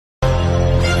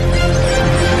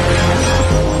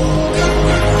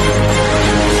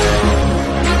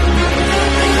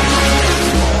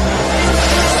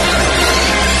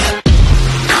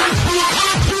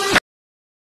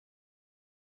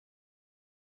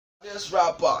This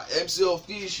rapper, MC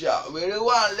Official,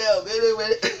 Werewanle,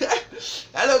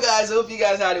 Hello guys, I hope you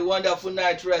guys had a wonderful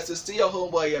night rest. It's still your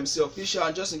homeboy MC Official,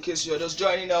 and just in case you're just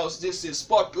joining us, this is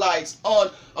Spotlights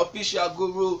on Official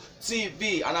Guru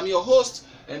TV, and I'm your host,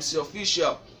 MC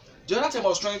Official. The other time I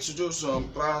was trying to do some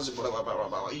plans,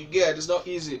 you get it's not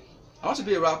easy. I want to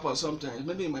be a rapper sometimes,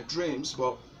 maybe in my dreams,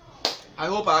 but I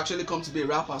hope I actually come to be a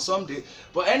rapper someday.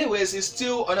 But anyways, it's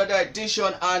still another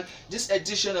edition, and this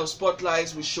edition of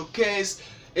Spotlights will showcase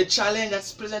a challenge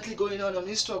that's presently going on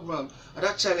Instagram, and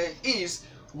that challenge is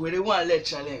Werewanle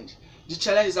challenge. The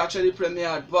challenge is actually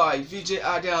premiered by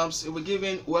VJadams. It will be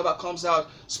giving whoever comes out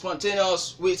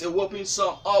spontaneous with a whopping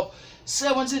sum of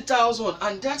 70,000,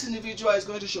 and that individual is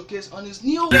going to showcase on his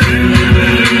new.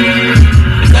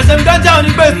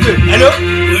 Hello,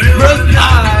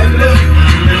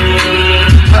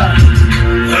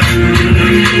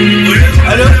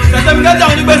 hello,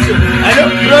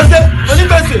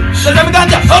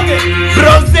 okay,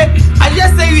 Rose, I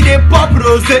just say you dey pop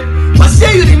Rose, but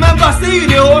say you remember, say you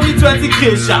dey owe me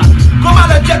 20K sha. Come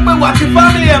on and check me what your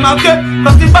family am okay,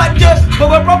 cause the bad day,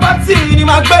 but property in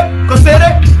my bed, cause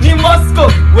in Moscow,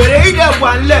 where you dey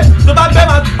one leg, so bad be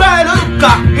my bed,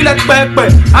 Oruka, you like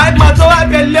pepe. I my to I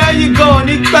be let you go,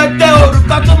 need pete,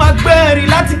 Oruka to my bed,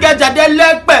 let's get that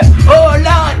leg pe. Oh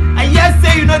Lord, I just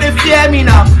say you know they fear me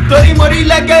now. Tori mori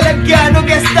like I no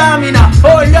get stamina.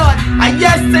 Oh Lord, I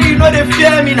just say you know they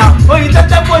fear me now. Oh, you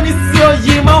touch up on this so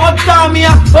you ma want me.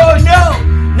 Oh no,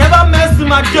 never mess with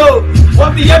my dough.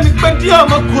 What the hear me quickly on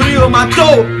my career on my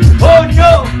toe. Oh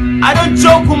no, I don't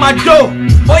joke with my dough.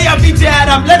 Oh yeah,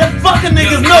 VJadams, let the fucking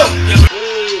niggas know.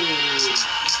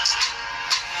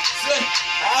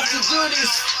 I have to do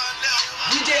this.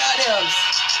 VJadams,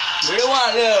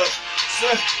 Werewanle,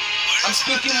 sir. I'm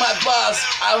speaking my bars,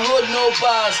 I hold no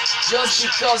bars, just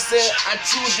because I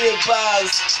choose their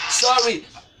bars. Sorry.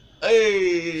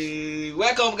 Hey,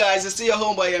 welcome guys, it's still your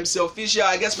homeboy MC Official.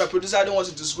 I guess my producer don't want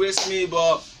to disgrace me,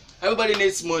 but everybody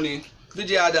needs money.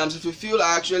 VJadams, if you feel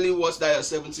I actually watched that at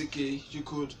 70K, you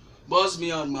could buzz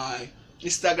me on my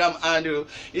Instagram handle.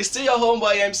 It's still your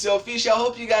homeboy MC Official. I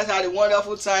hope you guys had a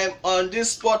wonderful time on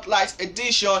this Spotlight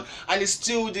edition, and it's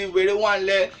still the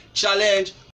Werewanle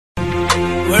challenge.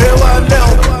 Werewanle,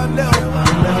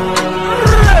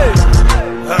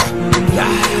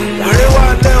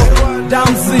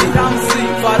 Damsi,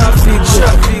 Father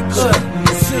Figure.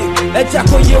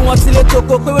 Ejako ye want to let go.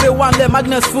 Werewanle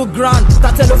Magnus full grand.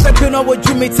 Started off a pin on what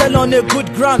you may tell on a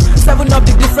good ground. 7 of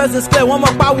the difference is clear. One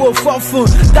more power for fun.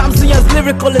 Damsi is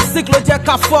lyrical, is sick, logic,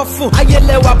 for fun. I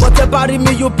yell but bury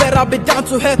me, you better be down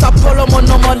to hurt. Apollo mon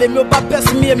normally, me ba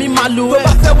best me malu.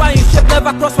 But say why you should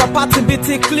never cross my path in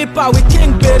BT Clipper. We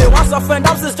King Berry, once a friend,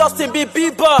 Damsi is Justin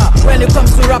Bieber. When it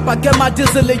comes to rap, I get my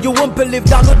diesel, you won't believe.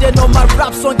 Download know my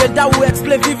rap song, and that will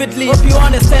explain vividly. Hope you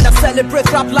understand, I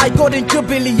celebrate rap like Golden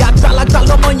Jubilee. Like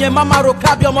Mama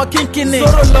Rokabi, I'm a kinky.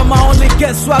 Soro Loma only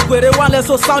get swag, Werewanle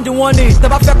so sounding one.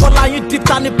 Never fake on you deep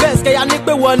than the best. Can you nick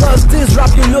one? This rap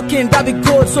you looking, that be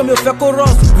good. So me fake on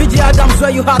Ross. VJadams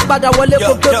where you had bad, I will let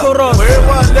go Ross.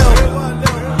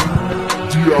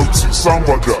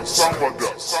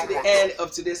 The end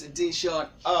of today's edition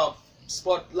of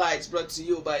Spotlights, brought to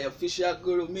you by Official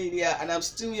Guru Media, and I'm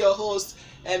still your host,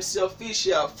 MC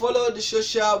Official. Follow the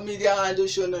social media handle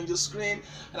shown on your screen,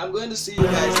 and I'm going to see you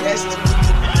guys next week.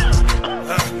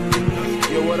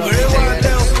 Yo, what up,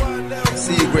 VJadams?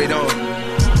 See you great on.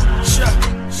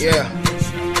 Yeah.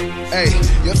 Hey,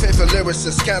 your favorite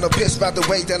lyricist kinda pissed by the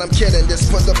way that I'm kidding this.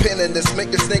 Put the pin in this,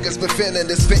 make this niggas be feeling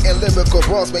this. Spitting lyrical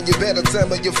balls, man, you better tell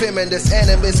me you're feeling this.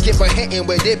 Enemies keep on hitting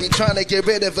where they be trying to get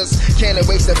rid of us. Can't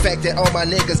erase the fact that all my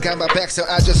niggas got my back, so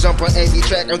I just jump on any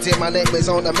track until my name is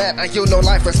on the map. And you know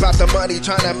life is about the money,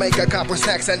 trying to make a couple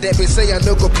stacks. And then we say I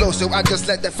no go blow, so I just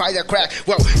let the fire crack.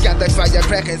 Whoa, got the fire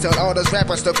cracking, so all those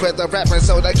rappers stuck with the rapping,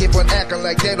 so they keep on acting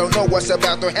like they don't know what's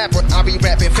about to happen. I be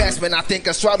rapping fast, man, I think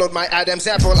I swallowed my Adam's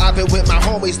apple. I've been with my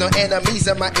homies, no enemies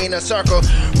in my inner circle.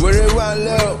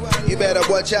 Werewanle, you better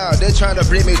watch out. They're trying to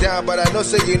bring me down, but I know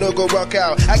say you no go rock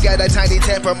out. I got a tiny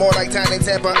temper, more like tiny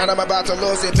temper, and I'm about to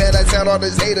lose it. Better tell all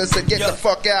these haters to get the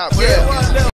fuck out. Yeah.